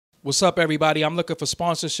What's up, everybody? I'm looking for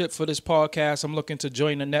sponsorship for this podcast. I'm looking to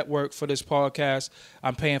join the network for this podcast.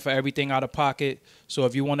 I'm paying for everything out of pocket. So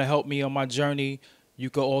if you want to help me on my journey,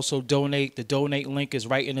 you can also donate. The donate link is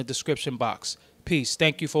right in the description box. Peace.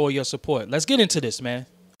 Thank you for all your support. Let's get into this, man.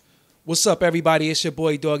 What's up, everybody? It's your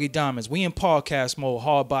boy, Doggie Diamonds. We in podcast mode,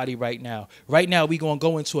 hard body right now. Right now, we going to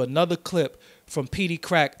go into another clip from Peedi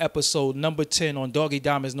Crakk, episode number 10 on Doggie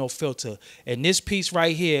Diamonds No Filter. And this piece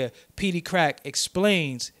right here, Peedi Crakk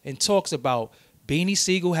explains and talks about Beanie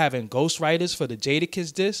Sigel having ghostwriters for the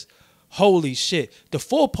Jadakiss diss. Holy shit. The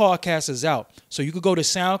full podcast is out. So you could go to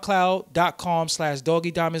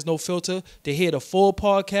soundcloud.com/Doggie Diamonds No Filter to hear the full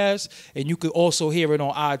podcast. And you could also hear it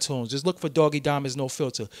on iTunes. Just look for Doggie Diamonds No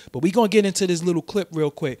Filter. But we're going to get into this little clip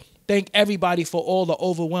real quick. Thank everybody for all the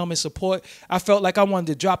overwhelming support. I felt like I wanted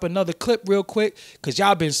to drop another clip real quick because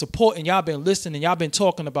y'all been supporting, y'all been listening, y'all been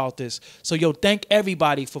talking about this. So, yo, thank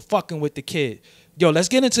everybody for fucking with the kid. Yo, let's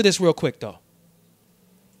get into this real quick, though.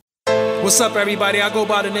 What's up, everybody? I go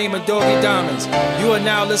by the name of Doggie Diamonds. You are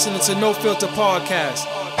now listening to No Filter Podcast.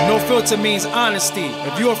 No filter means honesty.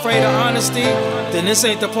 If you're afraid of honesty, then this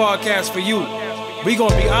ain't the podcast for you. We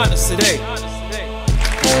gonna be honest today.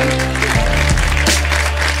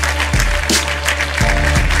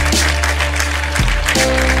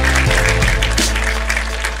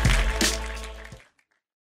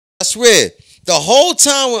 I swear, the whole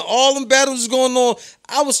time when all them battles was going on,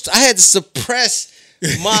 I had to suppress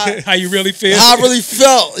my how you really feel? How I really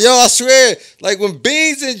felt. Yo, I swear, like when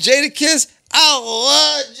Beans and Jadakiss, I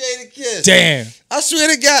love Jadakiss. Damn. I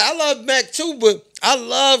swear to God, I love Mac too, but I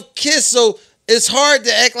love Kiss, so it's hard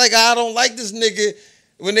to act like I don't like this nigga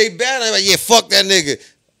when they battle. I'm like, yeah, fuck that nigga.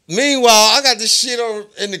 Meanwhile, I got this shit on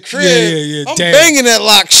in the crib. Yeah. I'm banging that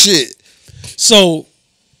lock shit. So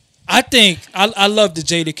I think I love the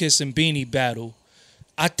Jadakiss and Beanie battle.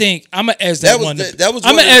 I think I'm gonna edge that one.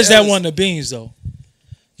 I'm gonna edge that one to Beans though.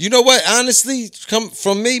 You know what? Honestly, come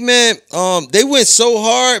from me, man. They went so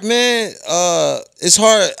hard, man. It's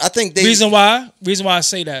hard. I think they reason why I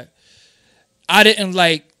say that. I didn't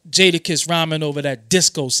like Jadakiss rhyming over that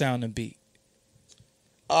disco sounding beat.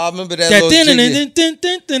 I remember that.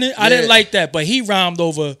 I didn't like that, but he rhymed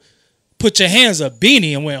over "Put Your Hands Up,"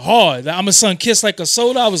 Beanie, and went hard. I'm a son kiss like a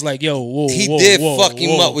soda. I was like, yo, whoa. He did fuck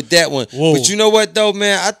him up with that one. Whoa. But you know what though,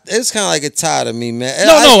 man? It's kind of like a tie to me, man.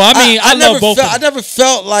 I love both. I never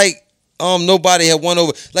felt like nobody had won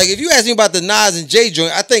over. Like if you ask me about the Nas and Jay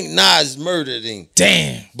joint, I think Nas murdered him.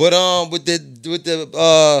 Damn. But with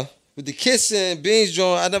the Kiss and Beans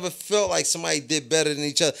joint, I never felt like somebody did better than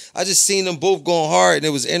each other. I just seen them both going hard, and it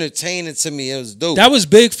was entertaining to me. It was dope. That was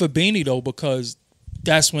big for Beanie though, because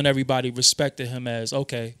that's when everybody respected him as,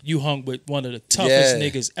 okay, you hung with one of the toughest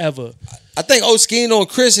niggas ever. I think Oschino and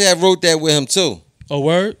Chris had wrote that with him too. Oh,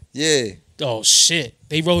 word? Yeah. Oh, shit.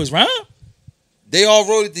 They wrote his rhyme? They all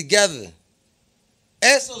wrote it together.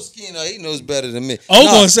 Ask Oschino, he knows better than me.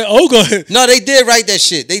 No, they did write that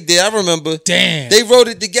shit. They did, I remember. Damn. They wrote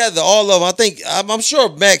it together, all of them. I'm sure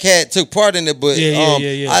Mac took part in it, but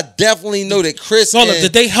yeah. I definitely know that Chris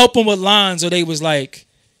did they help him with lines, or they was like...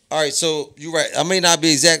 All right, so you're right. I may not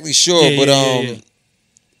be exactly sure, but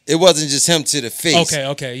it wasn't just him to the face.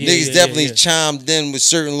 Okay. Yeah, niggas definitely chimed in with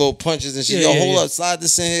certain little punches and shit. Hold up, slide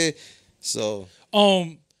this in here. So,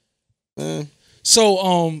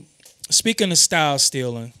 speaking of style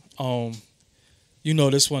stealing, you know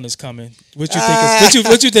this one is coming. What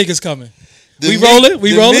you think is coming? We rolling?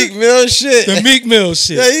 The Meek Mill shit. The Meek Mill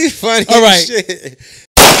shit. Yeah, you funny. All right. Shit.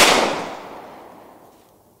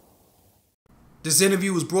 This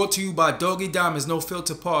interview was brought to you by Doggie Diamonds No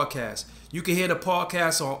Filter Podcast. You can hear the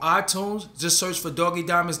podcast on iTunes. Just search for Doggie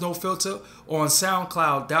Diamonds No Filter, or on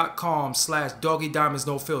soundcloud.com/Doggie Diamonds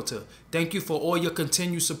No Filter. Thank you for all your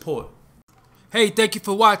continued support. Hey, thank you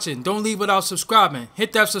for watching. Don't leave without subscribing.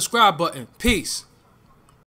 Hit that subscribe button. Peace.